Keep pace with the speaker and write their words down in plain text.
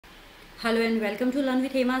Hello and welcome to Learn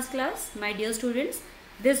with Hema's class. My dear students,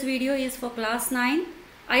 this video is for class 9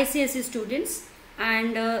 ICSE students,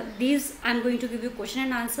 and these I am going to give you question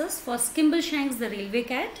and answers for Skimbleshanks the railway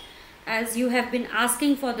cat, as you have been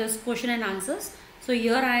asking for this question and answers. So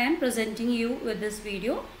here I am presenting you with this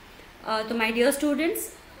video. To my dear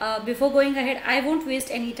students, before going ahead, I won't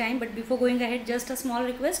waste any time, but before going ahead, just a small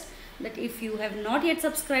request that if you have not yet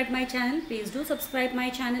subscribed my channel, please do subscribe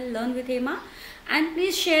my channel Learn with Hema, and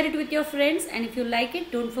please share it with your friends, and if you like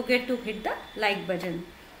it, don't forget to hit the like button.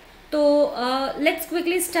 So let's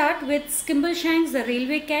quickly start with Skimbleshanks the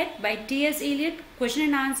railway cat by T.S. Eliot, question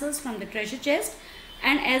and answers from the treasure chest.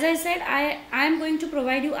 And as I said, I am going to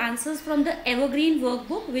provide you answers from the Evergreen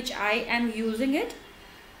workbook, which I am using it.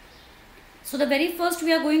 So the very first,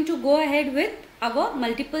 we are going to go ahead with our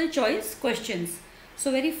multiple choice questions. So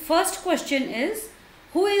very first question is,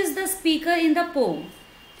 who is the speaker in the poem?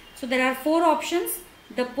 So there are four options: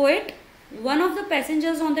 the poet, one of the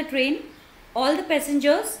passengers on the train, all the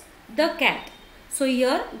passengers, the cat. So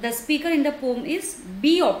here the speaker in the poem is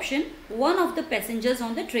B option, one of the passengers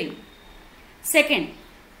on the train. Second,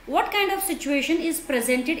 what kind of situation is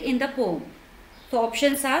presented in the poem? So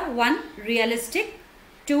options are 1. Realistic,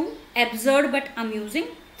 2. Absurd but amusing,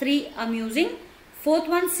 3. Amusing, 4th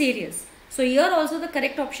one serious. So here also the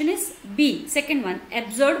correct option is B, second one,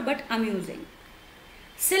 absurd but amusing.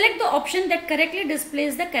 Select the option that correctly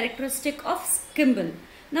displays the characteristic of Skimble.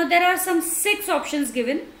 Now there are some 6 options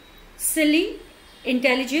given: silly,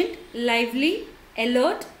 intelligent, lively,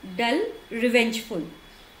 alert, dull, revengeful.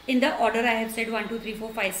 In the order I have said 1, 2, 3,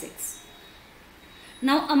 4, 5, 6.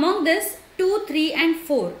 Now among this 2, 3 and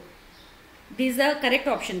 4. These are correct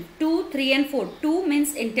option. 2, 3 and 4. 2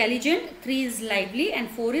 means intelligent, 3 is lively and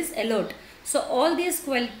 4 is alert. So all these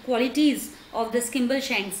qualities of the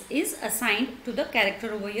Skimbleshanks is assigned to the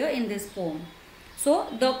character over here in this poem. So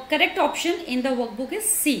the correct option in the workbook is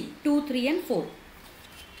C, 2, 3 and 4.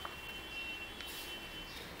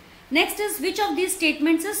 Next is, which of these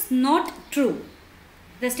statements is not true?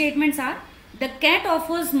 The statements are: the cat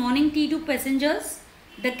offers morning tea to passengers,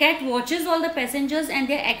 the cat watches all the passengers and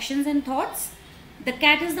their actions and thoughts, the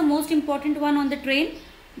cat is the most important one on the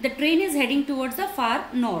train is heading towards the far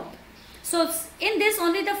north. So in this,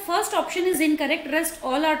 only the first option is incorrect, rest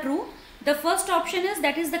all are true. The first option is,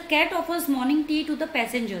 that is, the cat offers morning tea to the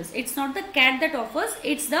passengers. It's not the cat that offers,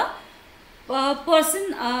 it's the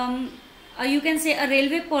person, you can say a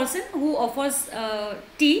railway person who offers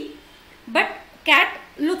tea, but cat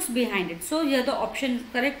looks behind it. So here the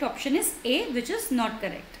correct option is A, which is not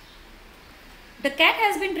correct. The cat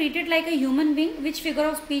has been treated like a human being. Which figure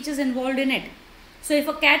of speech is involved in it? So if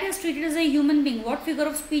a cat is treated as a human being, what figure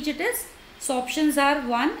of speech it is? So options are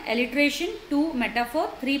 1. Alliteration, 2.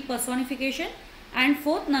 Metaphor, 3. Personification, and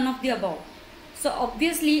 4th none of the above. So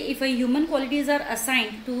obviously if a human qualities are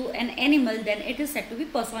assigned to an animal, then it is said to be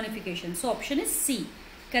personification. So option is C.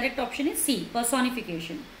 Correct option is C,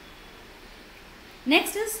 personification.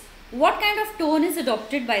 Next is, what kind of tone is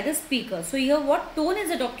adopted by the speaker? So here, what tone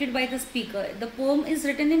is adopted by the speaker? The poem is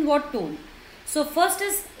written in what tone? So first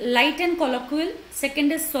is light and colloquial,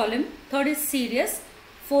 second is solemn, third is serious,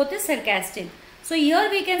 fourth is sarcastic. So here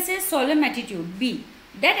we can say solemn attitude, B.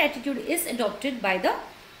 That attitude is adopted by the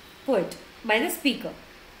poet, by the speaker.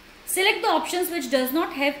 Select the options which does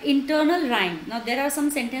not have internal rhyme. Now there are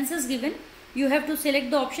some sentences given. You have to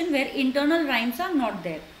select the option where internal rhymes are not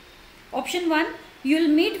there. Option 1, you'll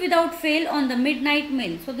meet without fail on the midnight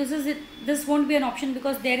mail. So this is it. This won't be an option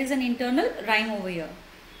because there is an internal rhyme over here.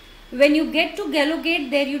 When you get to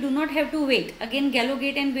Gallowgate, there you do not have to wait. Again,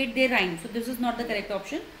 Gallowgate and wait, they rhyme. So this is not the correct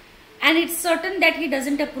option. And it's certain that he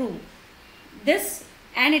doesn't approve. This,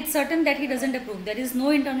 and it's certain that he doesn't approve. There is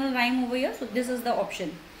no internal rhyme over here. So this is the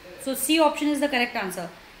option. So C option is the correct answer.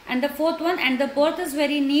 And the fourth one, and the berth is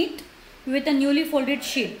very neat with a newly folded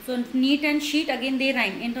sheet. So neat and sheet, again they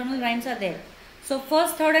rhyme. Internal rhymes are there. So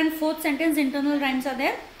first, third and fourth sentence internal rhymes are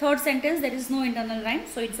there. Third sentence there is no internal rhyme.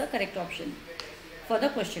 So it's the correct option for the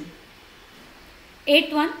question.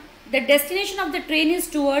 8th one, the destination of the train is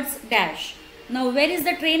towards dash. Now where is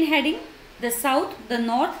the train heading? The south, the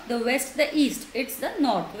north, the west, the east. It's the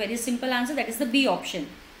north. Very simple answer, that is the B option.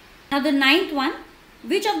 Now the 9th one,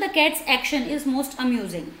 which of the cat's action is most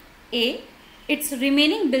amusing? A, it's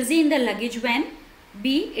remaining busy in the luggage van.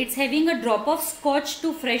 B, it's having a drop of scotch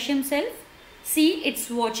to fresh himself. C, it's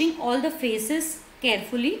watching all the faces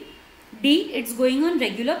carefully. D, it's going on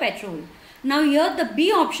regular patrol. Now here the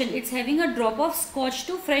B option, it's having a drop of scotch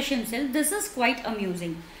to fresh himself. This is quite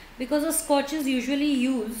amusing because the scotch is usually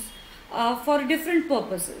used for different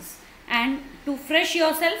purposes, and to fresh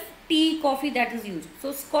yourself, tea, coffee that is used.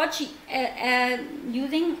 So scotch,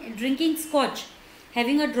 drinking scotch,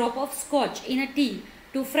 having a drop of scotch in a tea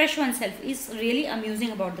to fresh oneself is really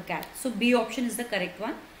amusing about the cat. So B option is the correct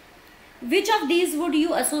one. Which of these would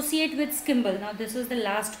you associate with Skimble? Now this is the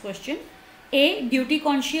last question. A, duty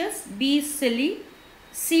conscious, B, silly,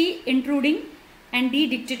 C, intruding, and D,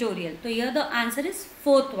 dictatorial. So here the answer is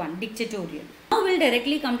fourth one, dictatorial. Now we'll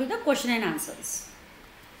directly come to the question and answers.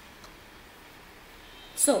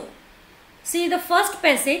 So, see the first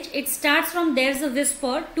passage, it starts from there's a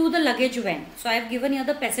whisper to the luggage van. So I have given here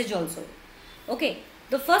the passage also. Okay,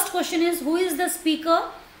 the first question is, who is the speaker?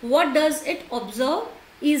 What does it observe?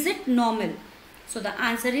 Is it normal? So the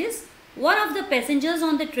answer is, one of the passengers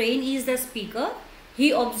on the train is the speaker.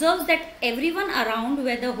 He observes that everyone around,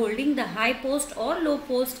 whether holding the high post or low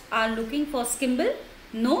post, are looking for Skimble.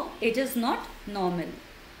 No, it is not normal.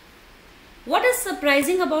 What is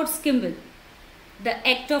surprising about Skimble? The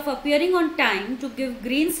act of appearing on time to give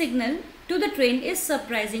green signal to the train is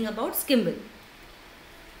surprising about Skimble.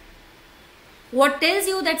 What tells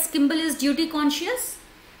you that Skimble is duty conscious?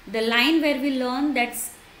 The line where we learn that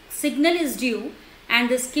signal is due and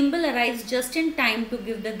the Skimble arrives just in time to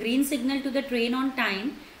give the green signal to the train on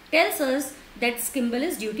time tells us that Skimble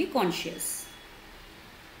is duty conscious.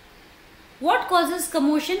 What causes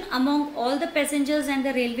commotion among all the passengers and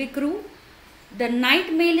the railway crew? The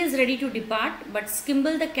night mail is ready to depart, but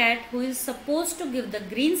Skimble the cat, who is supposed to give the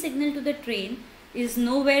green signal to the train, is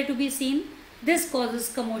nowhere to be seen. This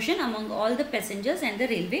causes commotion among all the passengers and the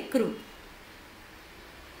railway crew.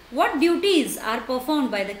 What duties are performed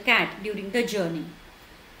by the cat during the journey?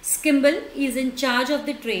 Skimble is in charge of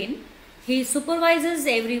the train. He supervises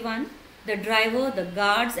everyone, the driver, the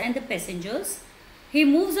guards and the passengers. He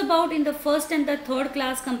moves about in the first and the third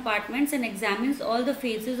class compartments and examines all the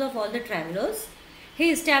faces of all the travelers.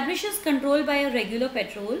 He establishes control by a regular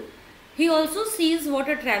patrol. He also sees what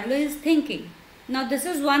a traveler is thinking. Now this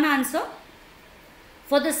is one answer.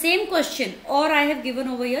 For the same question, or I have given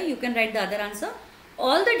over here, you can write the other answer.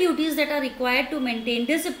 All the duties that are required to maintain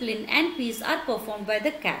discipline and peace are performed by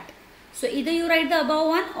the cat. So either you write the above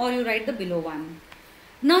one or you write the below one.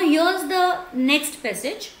 Now here's the next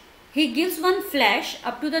passage. He gives one flash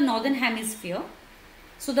up to the northern hemisphere.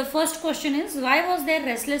 So the first question is, why was there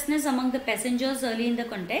restlessness among the passengers early in the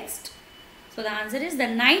context? So the answer is, the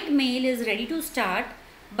night mail is ready to start,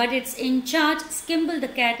 but its in charge Skimble the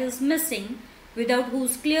cat is missing, without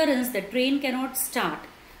whose clearance the train cannot start.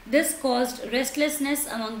 This caused restlessness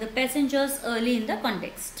among the passengers early in the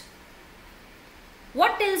context.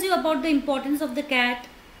 What tells you about the importance of the cat?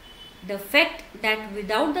 The fact that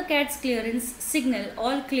without the cat's clearance signal,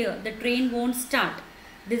 all clear, the train won't start.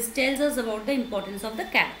 This tells us about the importance of the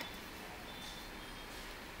cat.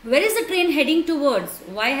 Where is the train heading towards?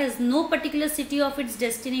 Why has no particular city of its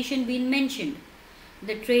destination been mentioned?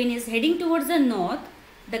 The train is heading towards the north.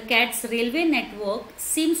 The cat's railway network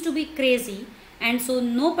seems to be crazy, and so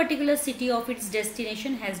no particular city of its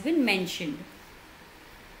destination has been mentioned.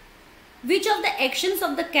 Which of the actions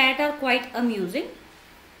of the cat are quite amusing?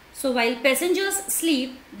 So while passengers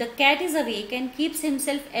sleep, the cat is awake and keeps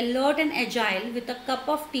himself alert and agile with a cup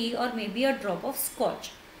of tea or maybe a drop of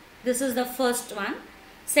scotch. This is the first one.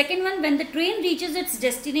 Second one, when the train reaches its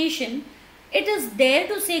destination, it is there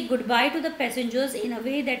to say goodbye to the passengers in a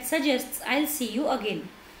way that suggests, I'll see you again.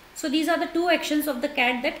 So these are the two actions of the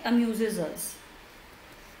cat that amuses us.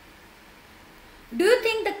 Do you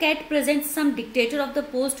think the cat presents some dictator of the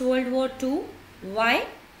post-World War II? Why?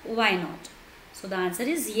 Why not? So the answer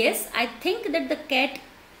is yes. I think that the cat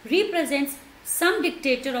represents some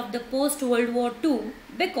dictator of the post-World War II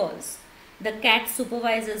because the cat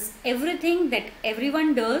supervises everything that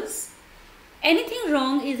everyone does. Anything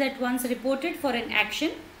wrong is at once reported for an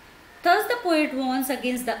action. Thus the poet warns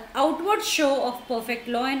against the outward show of perfect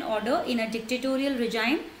law and order in a dictatorial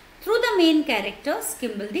regime through the main character,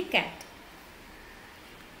 Skimble the cat.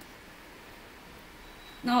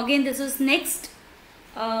 Now again, this is next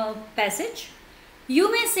passage. You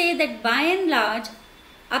may say that by and large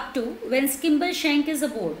up to when Skimbleshanks is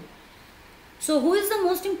aboard. So who is the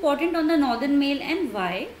most important on the Northern Mail and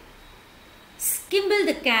why? Skimble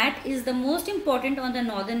the cat is the most important on the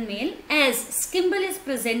Northern Mail as Skimble is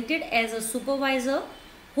presented as a supervisor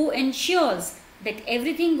who ensures that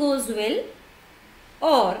everything goes well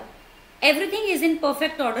or everything is in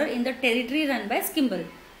perfect order in the territory run by Skimble.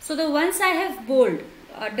 So the ones I have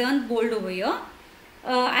done bold over here,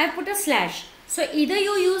 I have put a slash. So either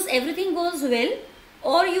you use everything goes well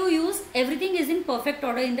or you use everything is in perfect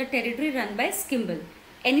order in the territory run by Skimble.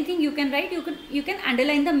 Anything you can write, you can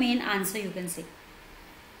underline the main answer, you can say.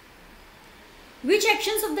 Which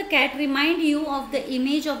actions of the cat remind you of the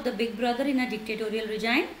image of the big brother in a dictatorial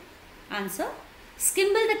regime? Answer.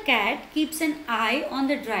 Skimble the cat keeps an eye on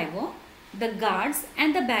the driver, the guards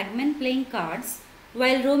and the bagmen playing cards.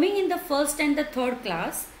 While roaming in the first and the third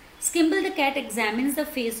class, Skimble the cat examines the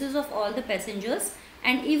faces of all the passengers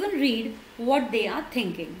and even read what they are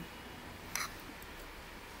thinking.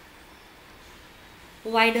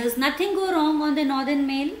 Why does nothing go wrong on the Northern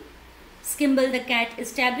Mail? Skimble the cat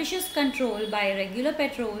establishes control by regular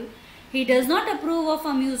patrol. He does not approve of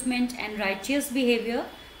amusement and righteous behavior.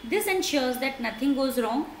 This ensures that nothing goes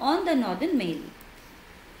wrong on the Northern Mail.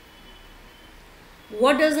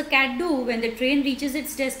 What does a cat do when the train reaches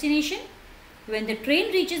its destination? When the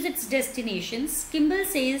train reaches its destination, Skimble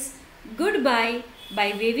says goodbye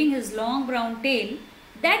by waving his long brown tail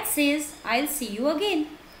that says, "I'll see you again."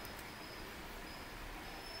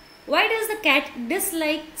 Why does the cat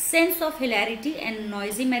dislike sense of hilarity and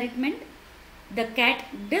noisy merriment? The cat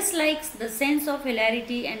dislikes the sense of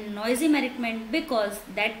hilarity and noisy merriment because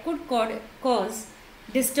that could cause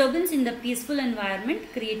disturbance in the peaceful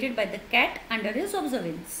environment created by the cat under his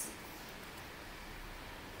observance.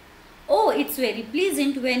 Oh, it's very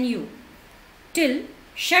pleasant when you till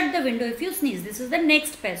shut the window if you sneeze. This is the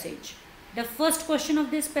next passage. The first question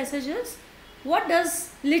of this passage is, what does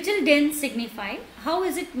little den signify? How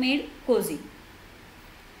is it made cozy?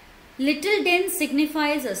 Little den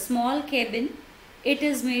signifies a small cabin. It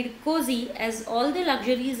is made cozy as all the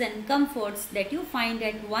luxuries and comforts that you find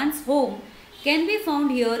at one's home can be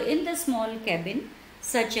found here in the small cabin,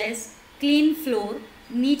 such as clean floor,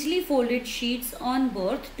 neatly folded sheets on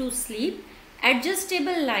berth to sleep,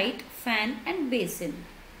 adjustable light, fan and basin.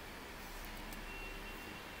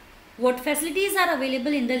 What facilities are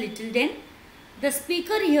available in the little den? The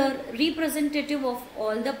speaker here, representative of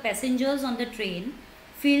all the passengers on the train,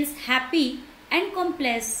 feels happy and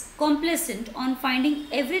complacent on finding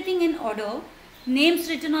everything in order, names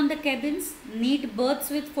written on the cabins, neat berths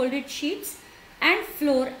with folded sheets and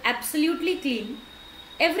floor absolutely clean,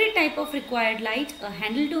 every type of required light, a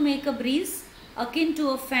handle to make a breeze akin to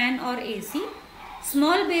a fan or AC,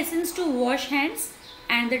 small basins to wash hands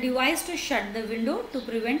and the device to shut the window to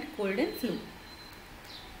prevent cold and flu.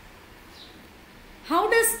 How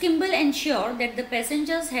does Skimble ensure that the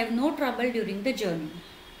passengers have no trouble during the journey?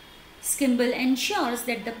 Skimble ensures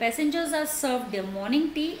that the passengers are served their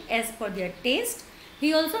morning tea as per their taste.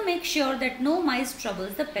 He also makes sure that no mice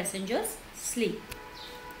troubles the passengers' sleep.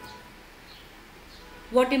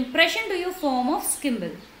 What impression do you form of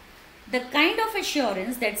Skimble? The kind of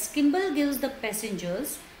assurance that Skimble gives the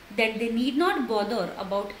passengers that they need not bother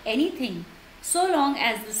about anything so long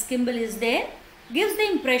as the Skimble is there gives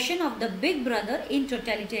the impression of the big brother in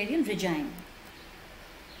totalitarian regime.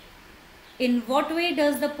 In what way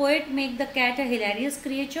does the poet make the cat a hilarious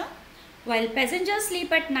creature? While passengers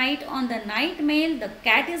sleep at night on the night mail, the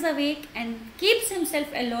cat is awake and keeps himself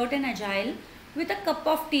alert and agile with a cup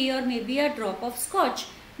of tea or maybe a drop of scotch,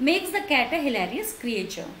 makes the cat a hilarious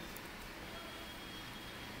creature.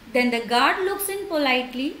 Then the guard looks in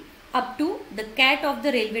politely up to the cat of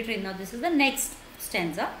the railway train. Now this is the next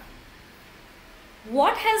stanza.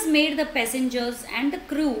 What has made the passengers and the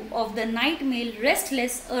crew of the night mail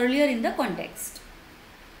restless earlier in the context?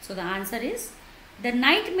 So the answer is, the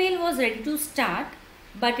night mail was ready to start,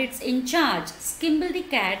 but its in charge, Skimble the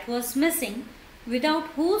cat, was missing, without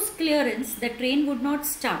whose clearance the train would not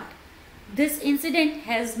start. This incident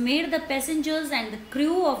has made the passengers and the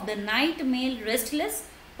crew of the night mail restless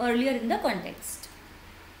earlier in the context.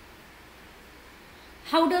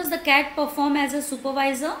 How does the cat perform as a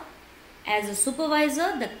supervisor? As a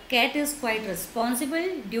supervisor, the cat is quite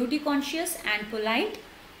responsible, duty conscious and polite.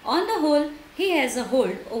 On the whole, he has a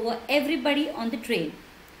hold over everybody on the train.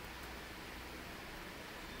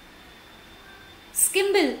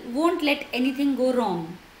 Skimble won't let anything go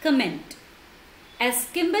wrong. Comment. As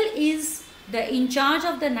Skimble is the in charge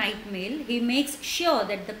of the night mail, he makes sure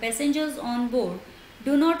that the passengers on board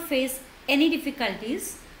do not face any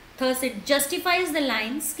difficulties. Thus, it justifies the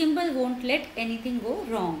line, Skimble won't let anything go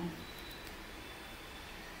wrong.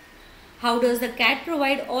 How does the cat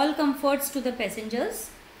provide all comforts to the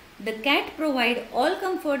passengers? The cat provides all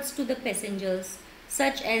comforts to the passengers,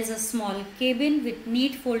 such as a small cabin with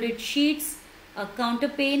neat folded sheets, a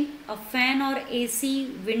counterpane, a fan or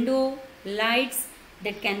AC, window, lights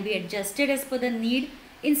that can be adjusted as per the need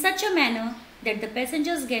in such a manner that the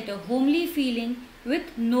passengers get a homely feeling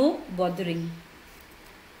with no bothering.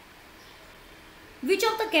 Which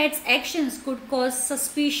of the cat's actions could cause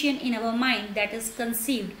suspicion in our mind that is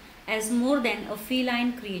conceived as more than a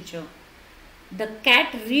feline creature? The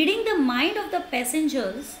cat reading the mind of the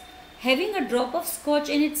passengers having a drop of scotch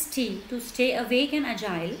in its tea to stay awake and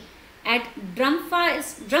agile. At drum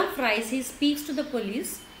fries, he speaks to the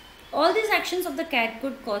police. All these actions of the cat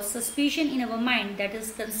could cause suspicion in our mind that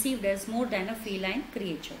is conceived as more than a feline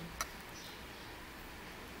creature.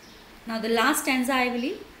 Now the last stanza, I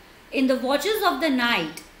believe. In the watches of the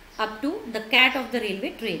night, up to the cat of the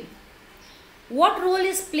railway train. What role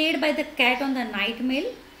is played by the cat on the night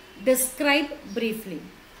mail? Describe briefly.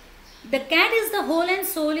 The cat is the whole and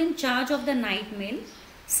soul in charge of the night mail.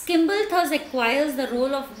 Skimble thus acquires the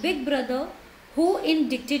role of big brother who in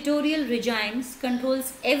dictatorial regimes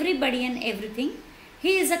controls everybody and everything.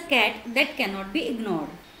 He is a cat that cannot be ignored.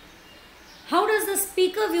 How does the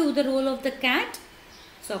speaker view the role of the cat?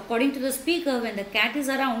 So according to the speaker, when the cat is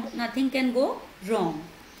around, nothing can go wrong.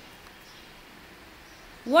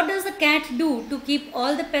 What does the cat do to keep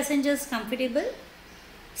all the passengers comfortable?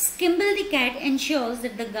 Skimble the cat ensures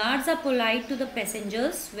that the guards are polite to the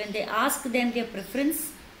passengers when they ask them their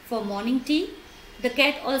preference for morning tea. The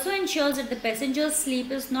cat also ensures that the passengers'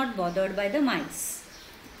 sleep is not bothered by the mice.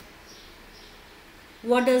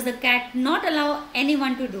 What does the cat not allow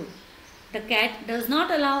anyone to do? The cat does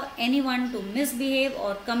not allow anyone to misbehave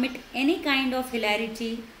or commit any kind of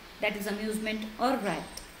hilarity, that is amusement or riot.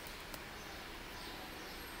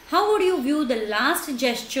 How would you view the last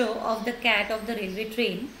gesture of the cat of the railway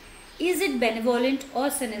train? Is it benevolent or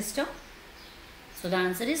sinister? So the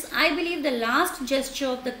answer is, I believe the last gesture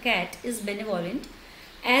of the cat is benevolent,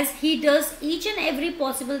 as he does each and every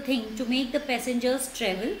possible thing to make the passengers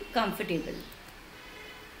travel comfortable.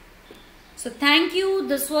 So thank you.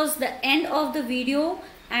 This was the end of the video,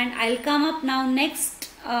 and I'll come up now next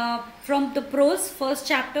from the prose, first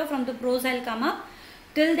chapter from the prose I'll come up.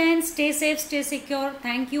 Till then, stay safe, stay secure.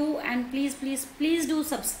 Thank you, and please do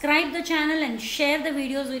subscribe the channel and share the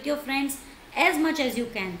videos with your friends as much as you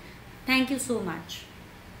can. Thank you so much.